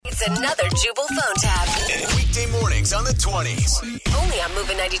It's another Jubal phone tab. Weekday mornings on the 20s. Only on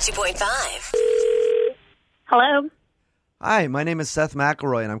Moving 92.5. Hello. Hi, my name is Seth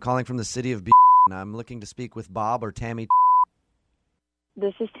McElroy, and I'm calling from the city of B. And I'm looking to speak with Bob or Tammy.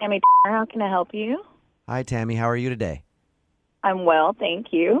 This is Tammy. How can I help you? Hi, Tammy. How are you today? I'm well, thank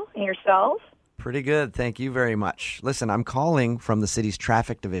you. And yourself? Pretty good. Thank you very much. Listen, I'm calling from the city's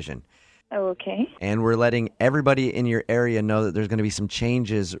traffic division. Okay. And we're letting everybody in your area know that there's going to be some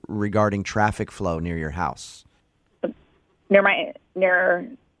changes regarding traffic flow near your house. Near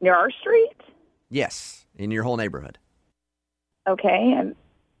our street? Yes, in your whole neighborhood. Okay. And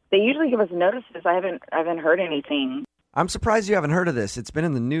they usually give us notices. I haven't heard anything. I'm surprised you haven't heard of this. It's been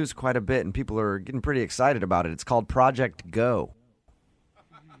in the news quite a bit, and people are getting pretty excited about it. It's called Project Go.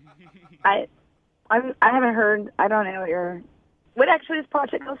 I haven't heard. I don't know what actually is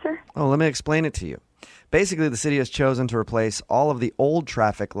Project Go, sir? Oh, let me explain it to you. Basically, the city has chosen to replace all of the old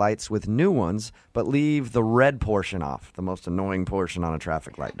traffic lights with new ones, but leave the red portion off, the most annoying portion on a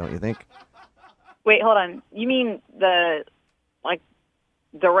traffic light, don't you think? Wait, hold on. You mean the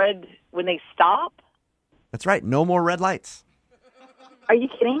red when they stop? That's right. No more red lights. Are you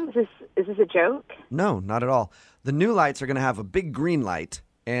kidding? Is this a joke? No, not at all. The new lights are going to have a big green light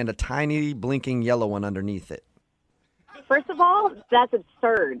and a tiny blinking yellow one underneath it. First of all, that's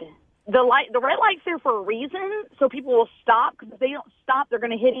absurd. The red light's there for a reason, so people will stop, because if they don't stop, they're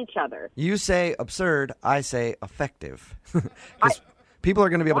going to hit each other. You say absurd, I say effective. Because people are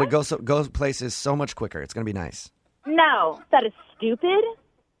going to be able to go places so much quicker. It's going to be nice. No, that is stupid,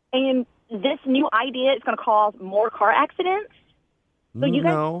 and this new idea is going to cause more car accidents. So you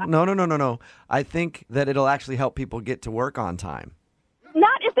No. I think that it'll actually help people get to work on time.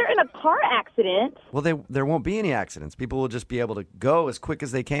 Not if they're in a car accident. Well, there won't be any accidents. People will just be able to go as quick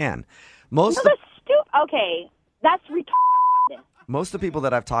as they can. Okay, that's retarded. Most of the people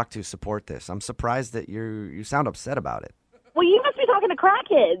that I've talked to support this. I'm surprised that you sound upset about it. Well, you must be talking to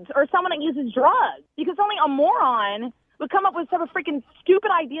crackheads or someone that uses drugs, because only a moron would come up with some freaking stupid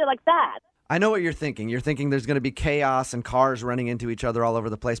idea like that. I know what you're thinking. You're thinking there's going to be chaos and cars running into each other all over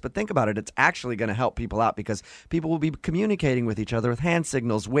the place. But think about it. It's actually going to help people out because people will be communicating with each other with hand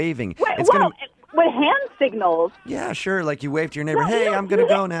signals, waving. With hand signals? Yeah, sure. Like you wave to your neighbor, hey, I'm going to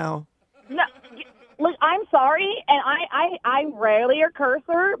go now. No, look, I'm sorry, and I'm rarely a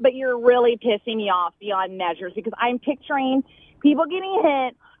cursor, but you're really pissing me off beyond measures because I'm picturing people getting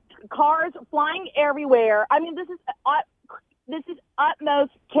hit, cars flying everywhere. I mean, this is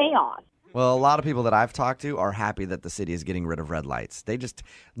utmost chaos. Well, a lot of people that I've talked to are happy that the city is getting rid of red lights.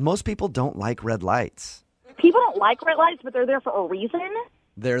 Most people don't like red lights. People don't like red lights, but they're there for a reason.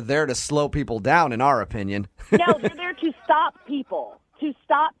 They're there to slow people down, in our opinion. No, they're there to stop people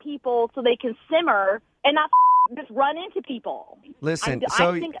so they can simmer and not just run into people. Listen,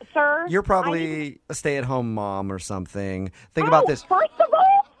 I think, sir, you're probably a stay-at-home mom or something. Think about this. First of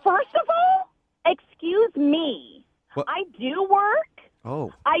all, excuse me. What? I do work.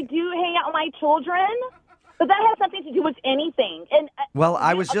 Oh. I do hang out with my children, but that has nothing to do with anything. And well,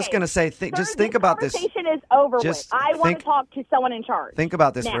 I was just going to say, just think about this. This conversation is over with. I want to talk to someone in charge. Think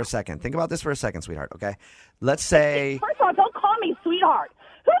about this now. for a second. Think about this for a second, sweetheart, okay? Let's say... First of all, don't call me sweetheart.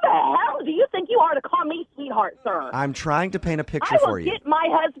 Who the hell do you think you are to call me sweetheart, sir? I'm trying to paint a picture for you. I will get my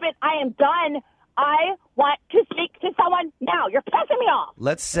husband. I am done. I want to speak to someone now. You're pissing me off.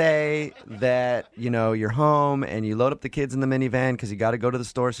 Let's say that, you're home and you load up the kids in the minivan because you got to go to the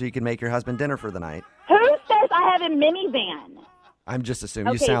store so you can make your husband dinner for the night. Who says I have a minivan? I'm just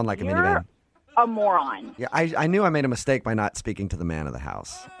assuming. You sound like a minivan. A moron. Yeah, I knew I made a mistake by not speaking to the man of the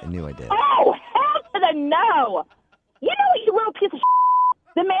house. I knew I did. Oh, hell to the no. You know what, you little piece of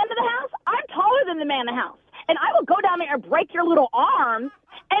shit? The man of the house? I'm taller than the man of the house. And I will go down there and break your little arms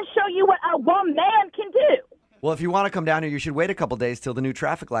and show you what a one man can do. Well, if you want to come down here, you should wait a couple days till the new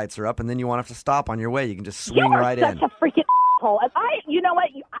traffic lights are up, and then you won't have to stop on your way. You can just swing right in. You're such a freaking asshole. You know what?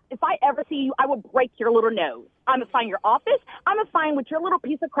 If I ever see you, I will break your little nose. I'm going to find your office. I'm going to find what your little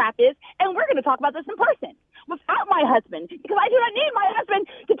piece of crap is, and we're going to talk about this in person without my husband, because I do not need my husband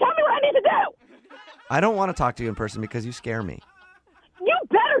to tell me what I need to do. I don't want to talk to you in person because you scare me. You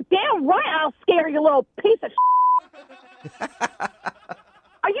better damn right I'll scare you, little piece of shit.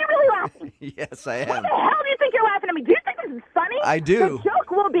 Are you really laughing? Yes, I am. What the hell do you think you're laughing at me? Do you think this is funny? I do. The joke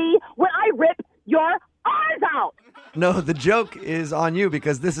will be when I rip your eyes out. No, the joke is on you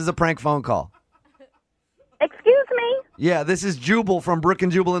because this is a prank phone call. Excuse me? Yeah, this is Jubal from Brook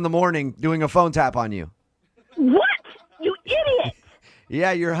and Jubal in the Morning doing a phone tap on you. What? You idiot.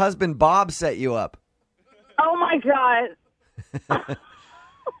 Yeah, your husband Bob set you up. Oh, my God.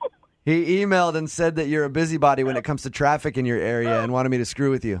 He emailed and said that you're a busybody when it comes to traffic in your area and wanted me to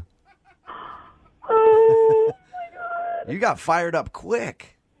screw with you. Oh, my God. You got fired up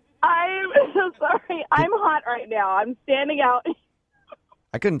quick. I'm so sorry. I'm hot right now. I'm standing out.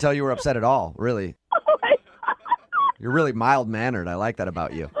 I couldn't tell you were upset at all, really. Oh, my God. You're really mild-mannered. I like that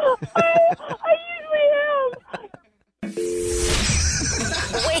about you. I usually am.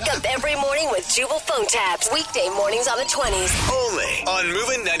 Wake up every morning with Jubal phone tabs. Weekday mornings on the 20s. Only on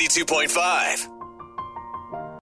Moving 92.5.